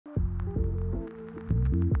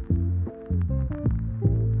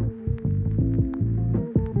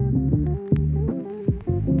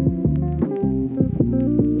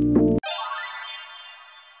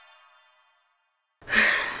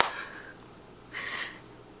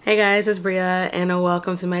Hey guys, it's Bria and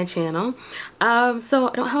welcome to my channel. So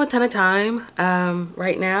I don't have a ton of time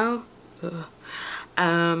right now,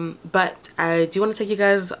 but I do want to take you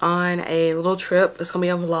guys on a little trip. It's gonna be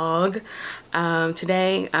a vlog.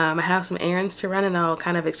 Today I have some errands to run and I'll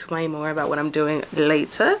kind of explain more about what I'm doing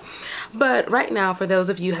later. But right now, for those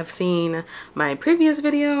of you who have seen my previous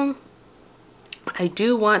video, I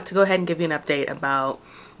do want to go ahead and give you an update about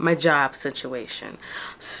my job situation.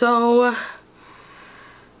 So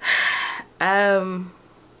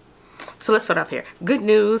so let's start off here. Good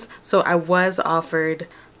news. So I was offered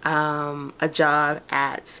a job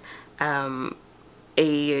at a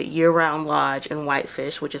year-round lodge in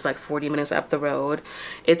Whitefish, which is like 40 minutes up the road.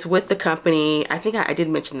 It's with the company, I think I did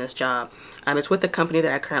mention this job. It's with the company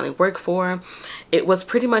that I currently work for. It was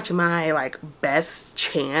pretty much my like best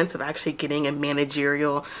chance of actually getting a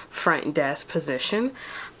managerial front desk position.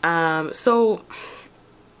 So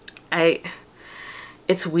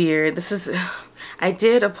it's weird. I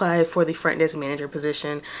did apply for the front desk manager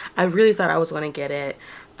position. I really thought I was going to get it.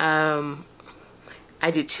 I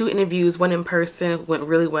did 2 interviews, one in person, went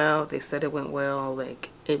really well. They said it went well, like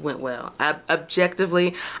it went well.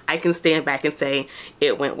 Objectively, I can stand back and say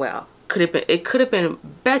it went well. It could have been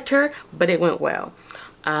better, but it went well.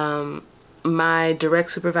 My direct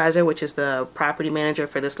supervisor, which is the property manager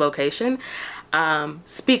for this location,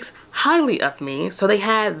 speaks highly of me, so they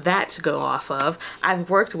had that to go off of. I've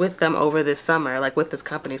worked with them over this summer, like with this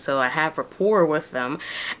company, so I have rapport with them,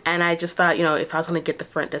 and I just thought, you know, if I was going to get the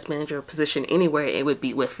front desk manager position anywhere, it would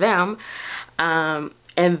be with them. And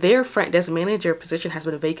their front desk manager position has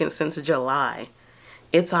been vacant since July.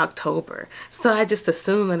 It's October, so I just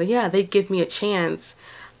assumed that, yeah, they'd give me a chance,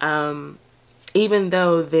 even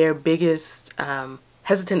though their biggest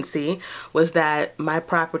hesitancy was that my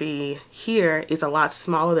property here is a lot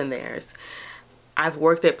smaller than theirs. I've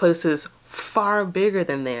worked at places far bigger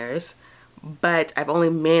than theirs, but I've only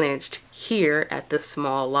managed here at this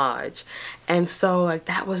small lodge. And so like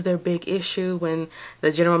that was their big issue. When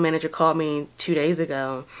the general manager called me 2 days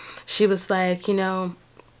ago, she was like, you know,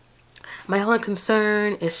 my only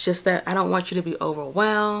concern is just that I don't want you to be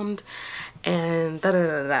overwhelmed and da da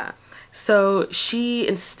da da. So she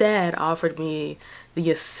instead offered me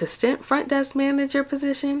the assistant front desk manager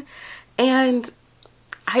position, and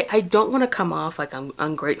I don't want to come off like I'm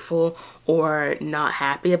ungrateful or not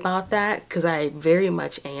happy about that, because I very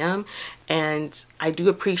much am, and I do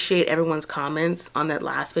appreciate everyone's comments on that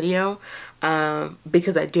last video,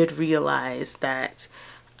 because I did realize that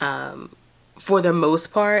for the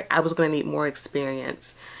most part I was going to need more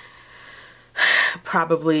experience,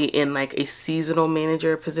 probably in like a seasonal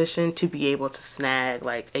manager position, to be able to snag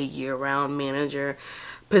like a year-round manager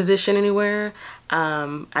position anywhere.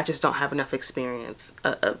 I just don't have enough experience.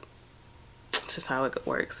 It's just how it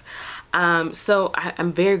works. So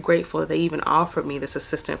I'm very grateful that they even offered me this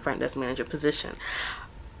assistant front desk manager position.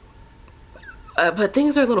 But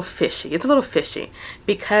things are a little fishy. It's a little fishy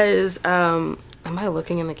because am I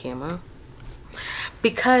looking in the camera?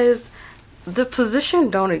 Because the position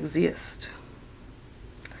don't exist.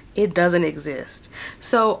 It doesn't exist.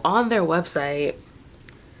 So on their website,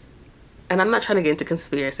 and I'm not trying to get into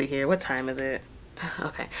conspiracy here. What time is it?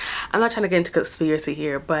 Okay. I'm not trying to get into conspiracy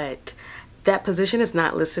here, but that position is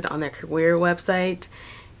not listed on their career website.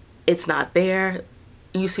 It's not there.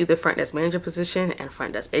 You see the front desk manager position and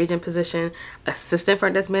front desk agent position. Assistant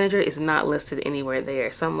front desk manager is not listed anywhere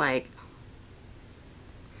there. So I'm like,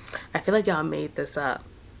 I feel like y'all made this up.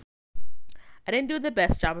 I didn't do the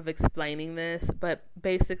best job of explaining this, but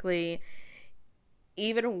basically,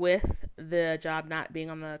 even with the job not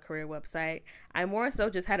being on the career website, I more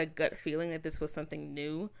so just had a gut feeling that this was something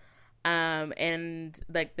new, and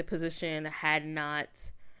like the position had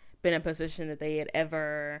not been a position that they had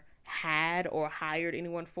ever had or hired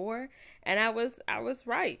anyone for, and I was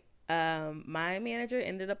right. My manager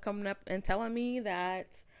ended up coming up and telling me that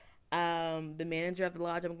the manager of the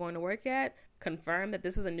lodge I'm going to work at confirmed that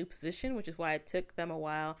this is a new position, which is why it took them a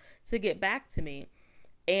while to get back to me.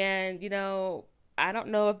 And, you know, I don't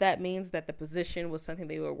know if that means that the position was something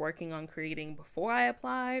they were working on creating before I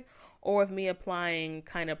applied, or if me applying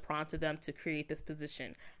kind of prompted them to create this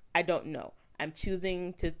position. I don't know. I'm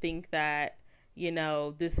choosing to think that, you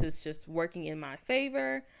know, this is just working in my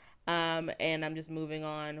favor, and I'm just moving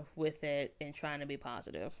on with it and trying to be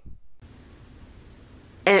positive.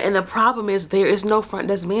 And the problem is there is no front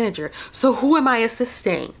desk manager. So who am I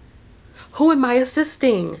assisting? Who am I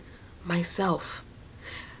assisting? Myself.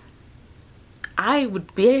 I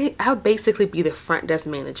would basically be the front desk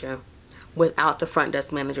manager without the front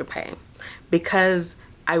desk manager pay, because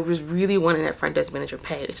I was really wanting that front desk manager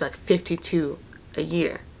pay. It's like $52,000 a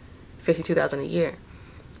year.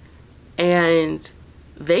 And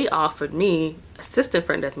they offered me assistant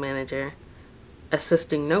front desk manager,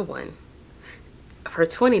 assisting no one, for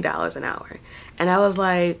 $20 an hour. And I was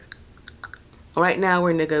like, right now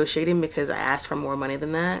we're negotiating because I asked for more money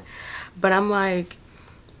than that. But I'm like,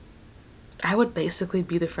 I would basically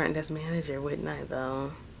be the front desk manager, wouldn't I,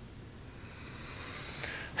 though?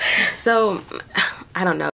 So, I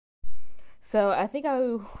don't know. So I think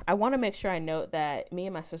I want to make sure I note that me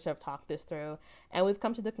and my sister have talked this through, and we've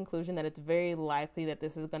come to the conclusion that it's very likely that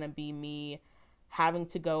this is going to be me having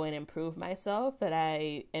to go and improve myself, that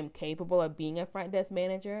I am capable of being a front desk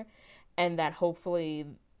manager, and that hopefully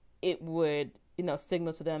it would,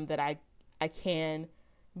 signal to them that I can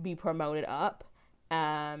be promoted up.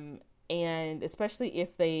 And especially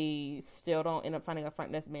if they still don't end up finding a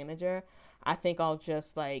front desk manager, I think I'll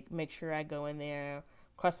just like make sure I go in there,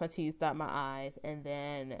 cross my T's, dot my I's, and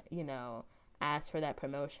then, ask for that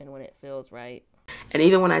promotion when it feels right. And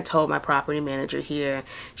even when I told my property manager here,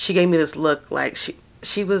 she gave me this look like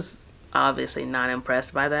she was obviously not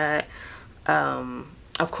impressed by that.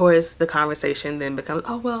 Of course, the conversation then becomes,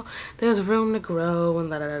 oh, well, there's room to grow and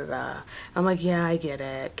da da da da. I'm like, yeah, I get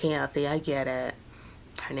it. Kathy, I get it.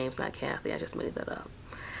 Her name's not Kathy. I just made that up.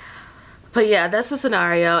 But yeah, that's the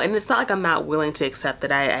scenario. And it's not like I'm not willing to accept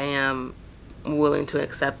it. I am willing to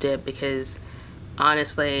accept it because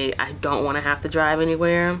honestly, I don't want to have to drive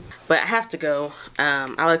anywhere. But I have to go.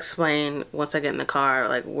 I'll explain once I get in the car,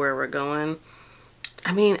 like, where we're going.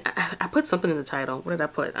 I mean, I put something in the title. What did I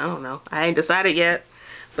put? I don't know. I ain't decided yet.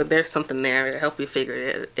 But there's something there to help you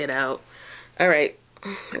figure it out. All right.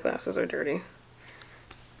 My glasses are dirty.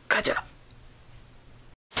 Gotcha.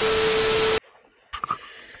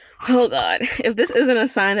 Oh God, if this isn't a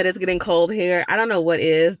sign that it's getting cold here, I don't know what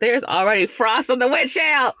is. There's already frost on the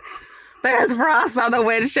windshield. There's frost on the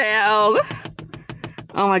windshield.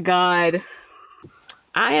 Oh my God.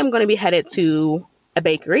 I am going to be headed to a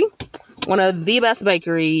bakery. One of the best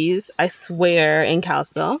bakeries, I swear, in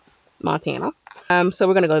Kalispell, Montana. So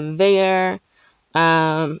we're going to go there.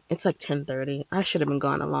 It's like 10:30. I should have been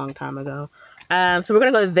gone a long time ago. So we're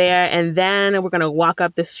going to go there, and then we're going to walk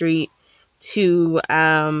up the street to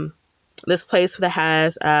this place that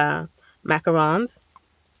has macarons.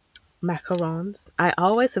 Macarons. I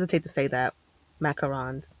always hesitate to say that.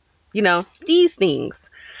 Macarons. These things.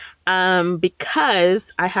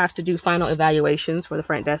 Because I have to do final evaluations for the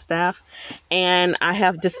front desk staff, and I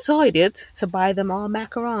have decided to buy them all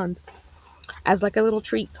macarons as like a little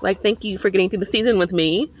treat. Like, thank you for getting through the season with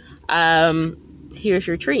me. Here's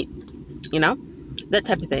your treat. That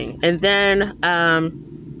type of thing. And then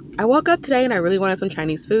I woke up today and I really wanted some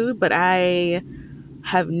Chinese food, but I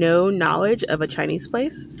have no knowledge of a Chinese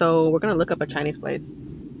place. So we're going to look up a Chinese place.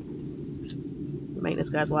 The maintenance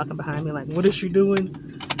guy's walking behind me like, what is she doing?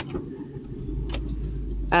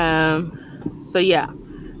 So yeah,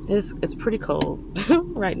 it's pretty cold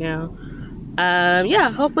right now.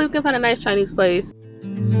 Yeah, hopefully we can find a nice Chinese place.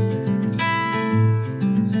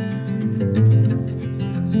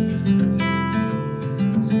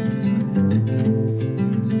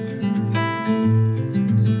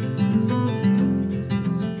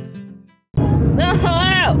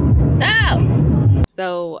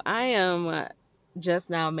 So I am just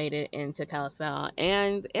now made it into Kalispell,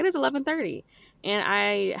 and it is 11:30, and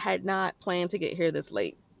I had not planned to get here this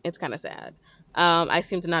late. It's kind of sad. I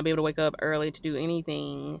seem to not be able to wake up early to do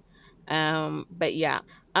anything. But yeah,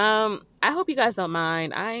 I hope you guys don't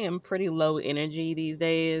mind. I am pretty low energy these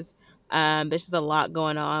days. There's just a lot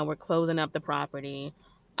going on. We're closing up the property.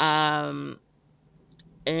 And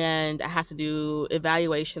I have to do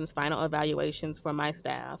evaluations, final evaluations for my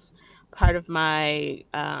staff. Part of my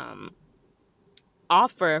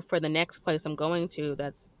offer for the next place I'm going to,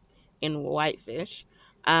 that's in Whitefish,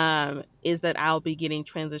 is that I'll be getting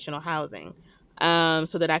transitional housing,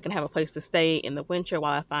 so that I can have a place to stay in the winter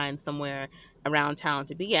while I find somewhere around town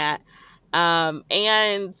to be at.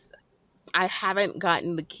 And I haven't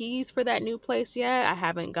gotten the keys for that new place yet. I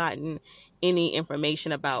haven't gotten any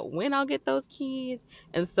information about when I'll get those keys.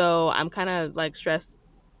 And so I'm kind of like stressed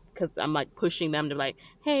because I'm like pushing them to like,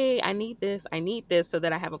 hey, I need this so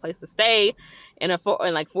that I have a place to stay in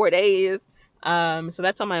like 4 days. So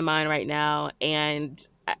that's on my mind right now. And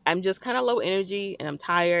I'm just kind of low energy and I'm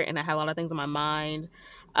tired and I have a lot of things on my mind.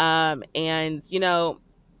 And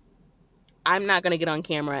I'm not going to get on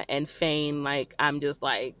camera and feign like I'm just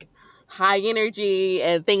like high energy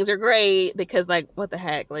and things are great, because like, what the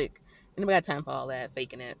heck, like, anybody got time for all that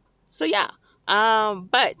faking it? So yeah,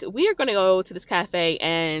 but we are going to go to this cafe,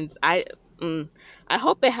 and I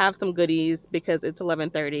hope they have some goodies because it's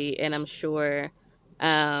 11:30 and I'm sure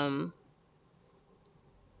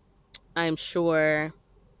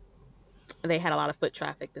They had a lot of foot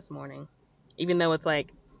traffic this morning, even though it's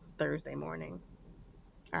like Thursday morning.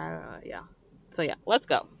 Yeah. So yeah, let's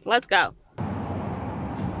go. Let's go.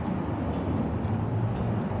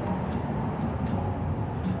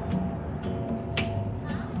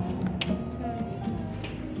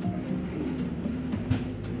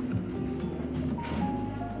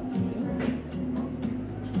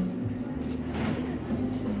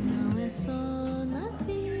 Não é só na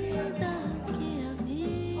vida que a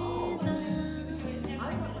vida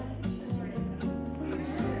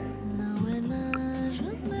não é na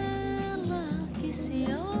janela que se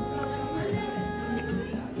olha.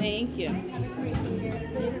 Thank you.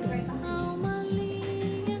 Há uma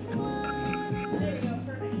linha clara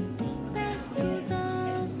perto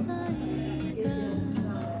da saída.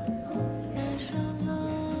 Fecha os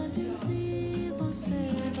olhos e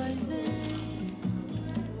você vai ver.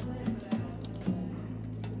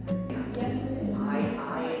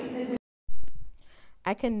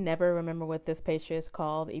 I can never remember what this pastry is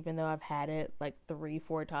called, even though I've had it like 3,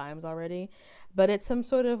 4 times already. But it's some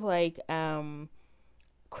sort of like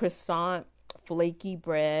croissant flaky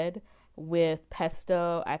bread with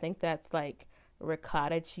pesto. I think that's like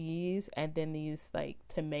ricotta cheese and then these like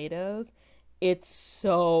tomatoes. It's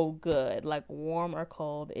so good. Like warm or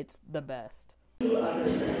cold, it's the best.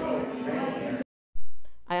 I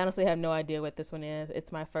honestly have no idea what this one is.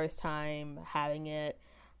 It's my first time having it.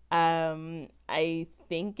 I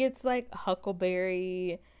think it's like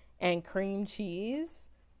huckleberry and cream cheese.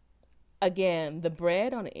 Again, the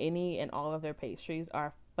bread on any and all of their pastries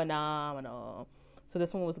are phenomenal. So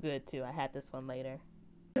this one was good too. I had this one later.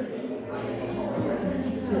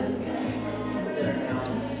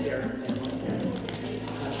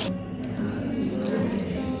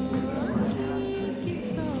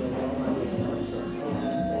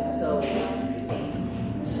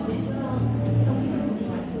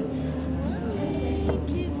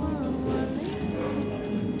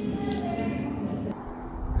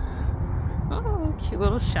 Oh, cute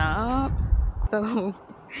little shops. So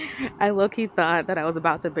I low-key thought that I was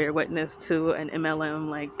about to bear witness to an MLM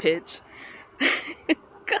like pitch.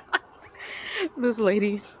 God. This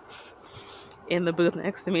lady in the booth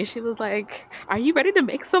next to me, she was like, "Are you ready to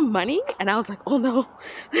make some money?" And I was like, "Oh no."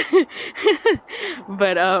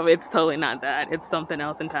 But it's totally not that. It's something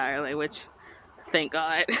else entirely, which thank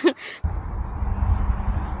God.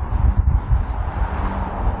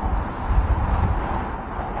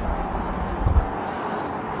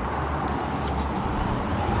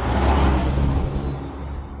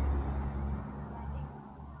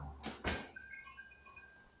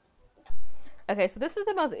 Okay, so this is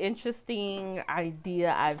the most interesting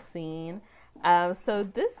idea I've seen. So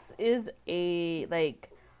this is a like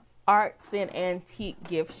arts and antique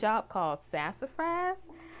gift shop called Sassafras,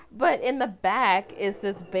 but in the back is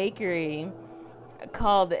this bakery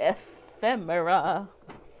called Ephemera,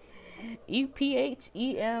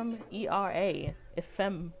 Ephemera,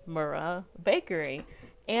 Ephemera Bakery,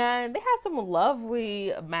 and they have some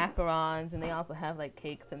lovely macarons, and they also have like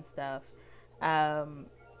cakes and stuff. Um,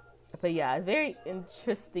 but yeah, very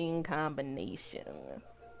interesting combination.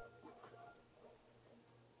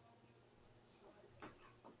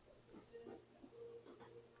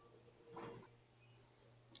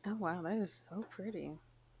 Oh wow, that is so pretty.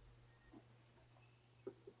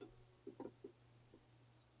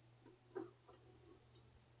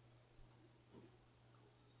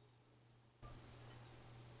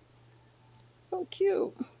 So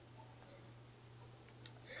cute.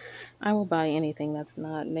 I will buy anything that's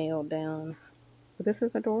not nailed down. But this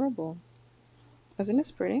is adorable. Isn't this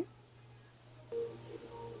pretty?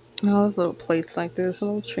 I love little plates like this,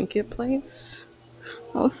 little trinket plates.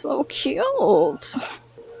 Oh, so cute.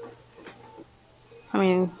 I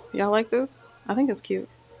mean, y'all like this? I think it's cute.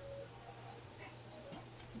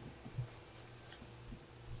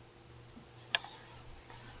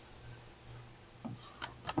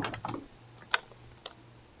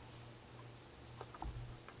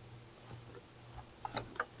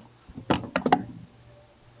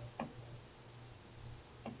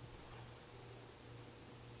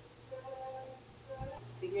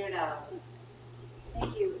 Figure it out.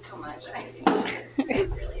 Thank you so much. I think this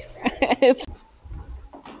is really it. It's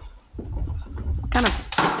kind of.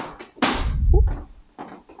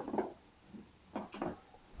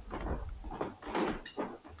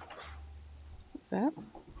 What's that?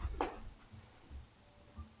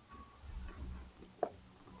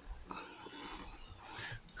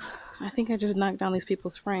 I think I just knocked down these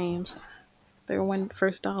people's frames. They were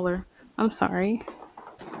 $1. I'm sorry.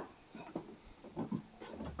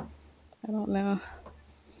 I don't know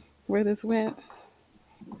where this went.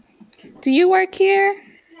 Do you work here?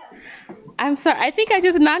 I'm sorry. I think I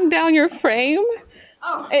just knocked down your frame.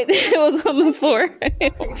 Oh. It was on the floor.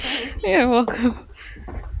 Thanks. You're welcome.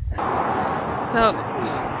 So,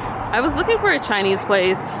 I was looking for a Chinese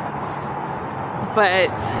place, but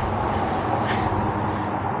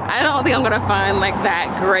I don't think I'm gonna find like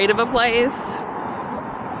that great of a place.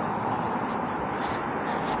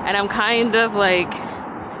 And I'm kind of like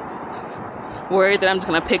worried that I'm just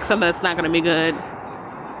gonna pick something that's not gonna be good.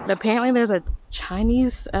 But apparently there's a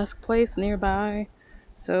Chinese-esque place nearby.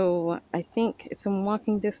 So I think it's in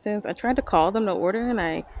walking distance. I tried to call them to order and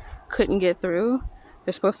I couldn't get through.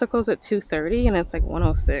 They're supposed to close at 2:30 and it's like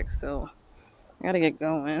 1:06, so I gotta get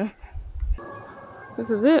going. This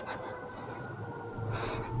is it.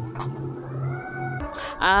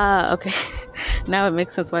 Ah, okay. Now it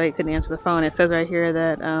makes sense why they couldn't answer the phone. It says right here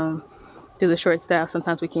that due to the short staff,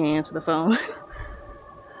 sometimes we can't answer the phone.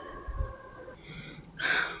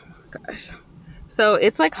 Gosh. So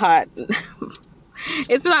it's like hot.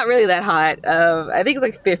 It's not really that hot. I think it's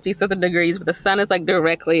like 50 something degrees, but the sun is like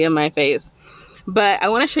directly in my face. But I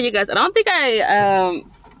want to show you guys. I don't think I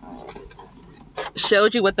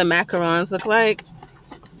showed you what the macarons look like.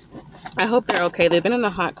 I hope they're okay. They've been in the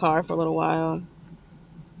hot car for a little while.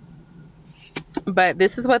 But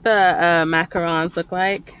this is what the macarons look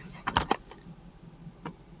like.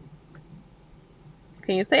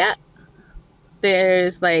 Can you see it?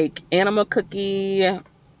 There's like animal cookie,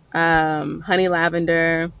 honey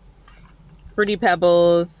lavender, fruity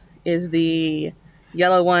pebbles is the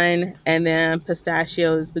yellow one, and then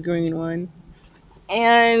pistachio is the green one.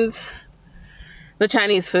 And the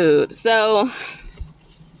Chinese food. So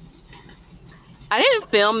I didn't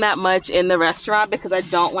film that much in the restaurant because I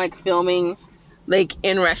don't like filming like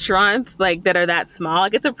in restaurants like that are that small.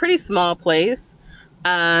 Like it's a pretty small place.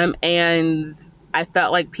 And I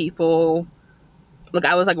felt like people, look,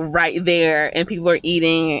 I was like right there and people were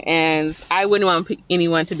eating, and I wouldn't want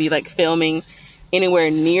anyone to be like filming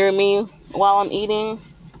anywhere near me while I'm eating.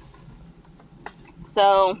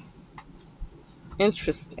 So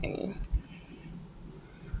interesting.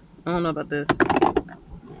 I don't know about this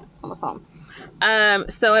on the phone.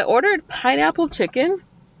 So I ordered pineapple chicken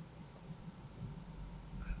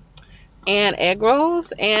and egg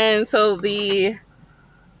rolls, and so the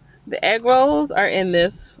egg rolls are in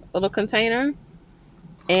this little container.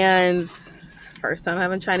 And first time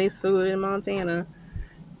having Chinese food in Montana.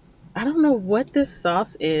 I don't know what this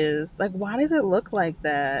sauce is. Like, why does it look like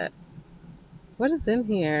that? What is in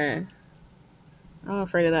here? I'm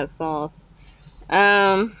afraid of that sauce.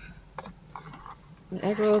 The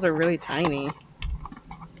egg rolls are really tiny.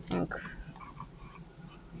 Okay.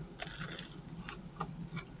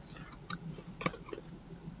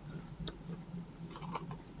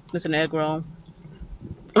 It's an egg roll.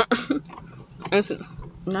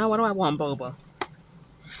 Now, what do I want, boba?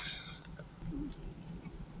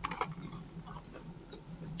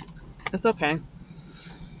 It's okay.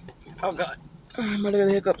 Oh god, I'm gonna get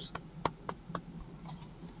the hiccups.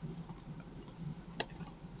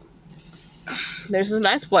 There's this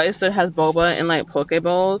nice place that has boba and like poke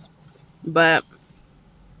bowls, but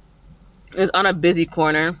it's on a busy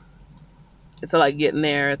corner. So like getting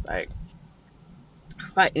there, it's like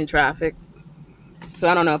fighting traffic. So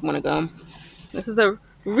I don't know if I'm gonna go. This is a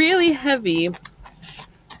really heavy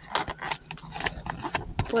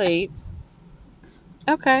plate.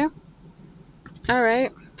 Okay. All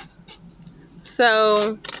right.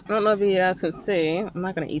 So I don't know if you guys can see. I'm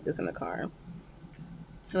not gonna eat this in the car.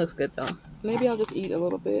 It looks good though. Maybe I'll just eat a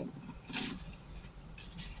little bit.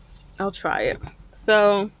 I'll try it.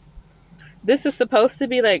 So this is supposed to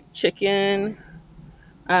be like chicken,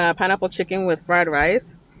 pineapple chicken with fried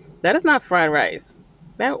rice. That is not fried rice.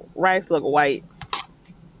 That rice looked white.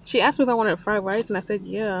 She asked me if I wanted fried rice, and I said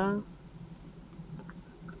yeah.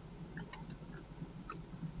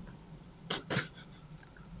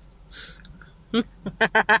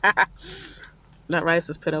 That rice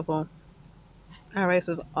is pitiful. That rice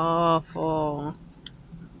is awful.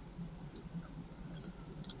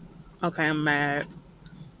 Okay, I'm mad.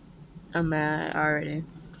 I'm mad already.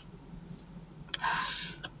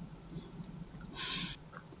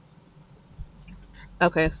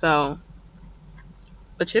 Okay, so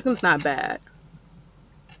the chicken's not bad.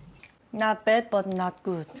 Not bad, but not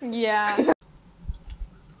good. Yeah.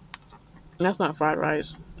 That's not fried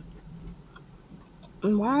rice.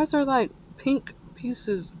 And why is there like pink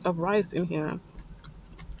pieces of rice in here?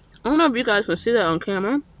 I don't know if you guys can see that on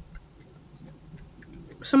camera.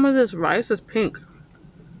 Some of this rice is pink.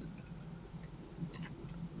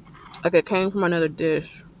 Like it came from another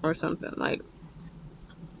dish or something. Like,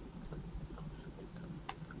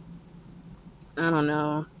 I don't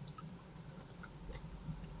know.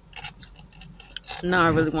 Now I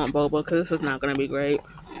really want boba because this is not going to be great.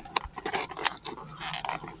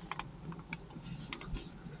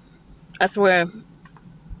 I swear,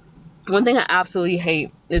 one thing I absolutely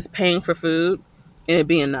hate is paying for food and it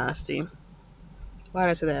being nasty. Why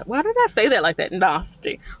did I say that? Why did I say that like that?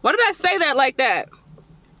 Nasty. Why did I say that like that?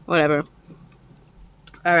 Whatever.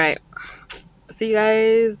 All right. See you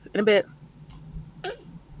guys in a bit.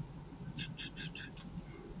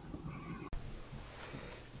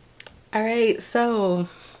 All right, so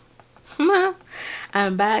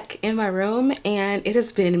I'm back in my room and it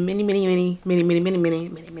has been many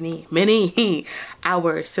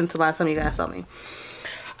hours since the last time you guys saw me.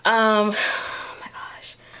 Oh my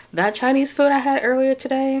gosh. That Chinese food I had earlier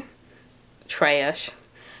today, trash.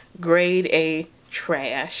 Grade A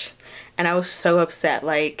trash. And I was so upset.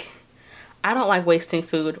 Like, I don't like wasting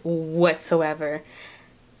food whatsoever.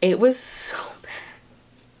 It was so bad.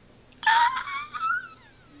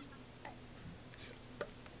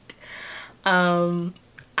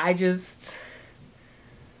 I just,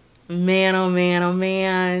 man, oh man, oh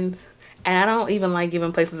man. And I don't even like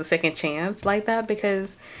giving places a second chance like that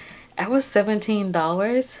because that was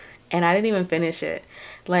 $17 and I didn't even finish it.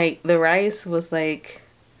 Like, the rice was like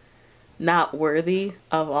not worthy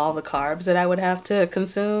of all the carbs that I would have to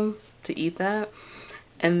consume to eat that.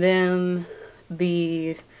 And then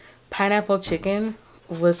the pineapple chicken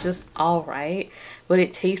was just all right, but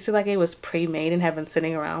it tasted like it was pre-made and had been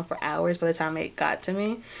sitting around for hours by the time it got to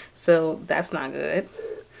me, so that's not good.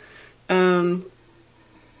 I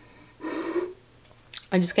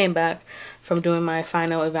just came back from doing my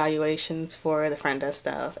final evaluations for the front desk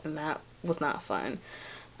stuff and that was not fun.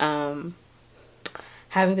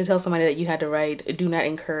 Having to tell somebody that you had to write "do not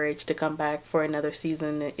encourage" to come back for another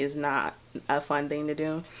season is not a fun thing to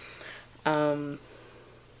do.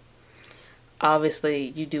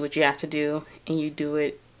 Obviously you do what you have to do and you do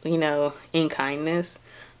it, you know, in kindness,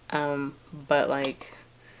 but like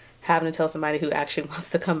having to tell somebody who actually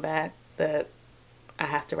wants to come back that I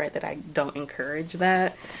have to write that I don't encourage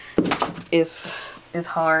that is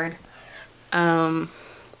hard. But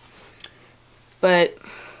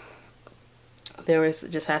there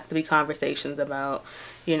just has to be conversations about,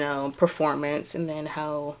 you know, performance and then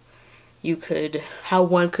how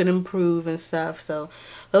one could improve and stuff. So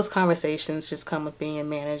those conversations just come with being a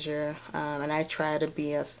manager, and I try to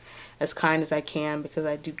be as kind as I can because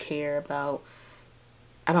I do care about,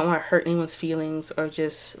 I don't want to hurt anyone's feelings or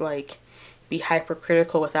just like be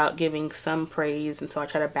hypercritical without giving some praise. And so I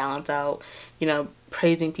try to balance out, you know,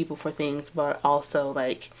 praising people for things but also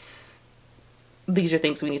like these are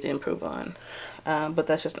things we need to improve on, but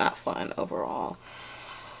that's just not fun overall.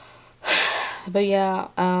 But yeah,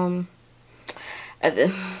 I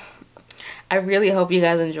really hope you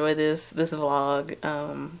guys enjoy this vlog.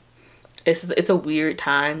 It's a weird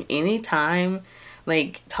time. Anytime,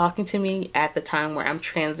 like, talking to me at the time where I'm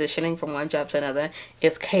transitioning from one job to another,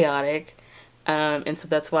 it's chaotic. And so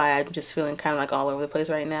that's why I'm just feeling kind of like all over the place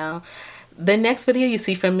right now. The next video you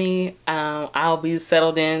see from me, I'll be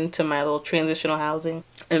settled into my little transitional housing,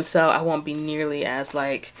 and so I won't be nearly as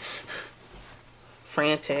like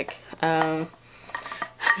frantic. I'm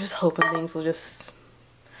just hoping things will just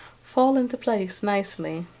fall into place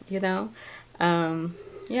nicely, you know.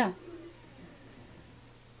 Yeah.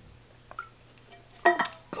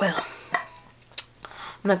 Well,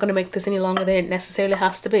 I'm not going to make this any longer than it necessarily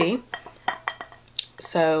has to be.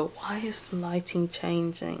 So why is the lighting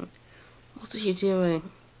changing? What are you doing?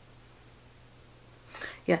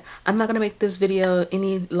 Yeah, I'm not going to make this video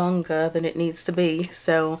any longer than it needs to be.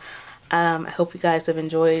 So I hope you guys have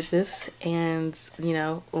enjoyed this and, you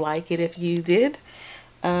know, like it if you did.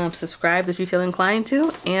 Subscribe if you feel inclined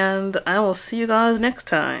to. And I will see you guys next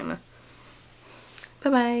time.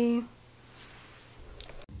 Bye-bye.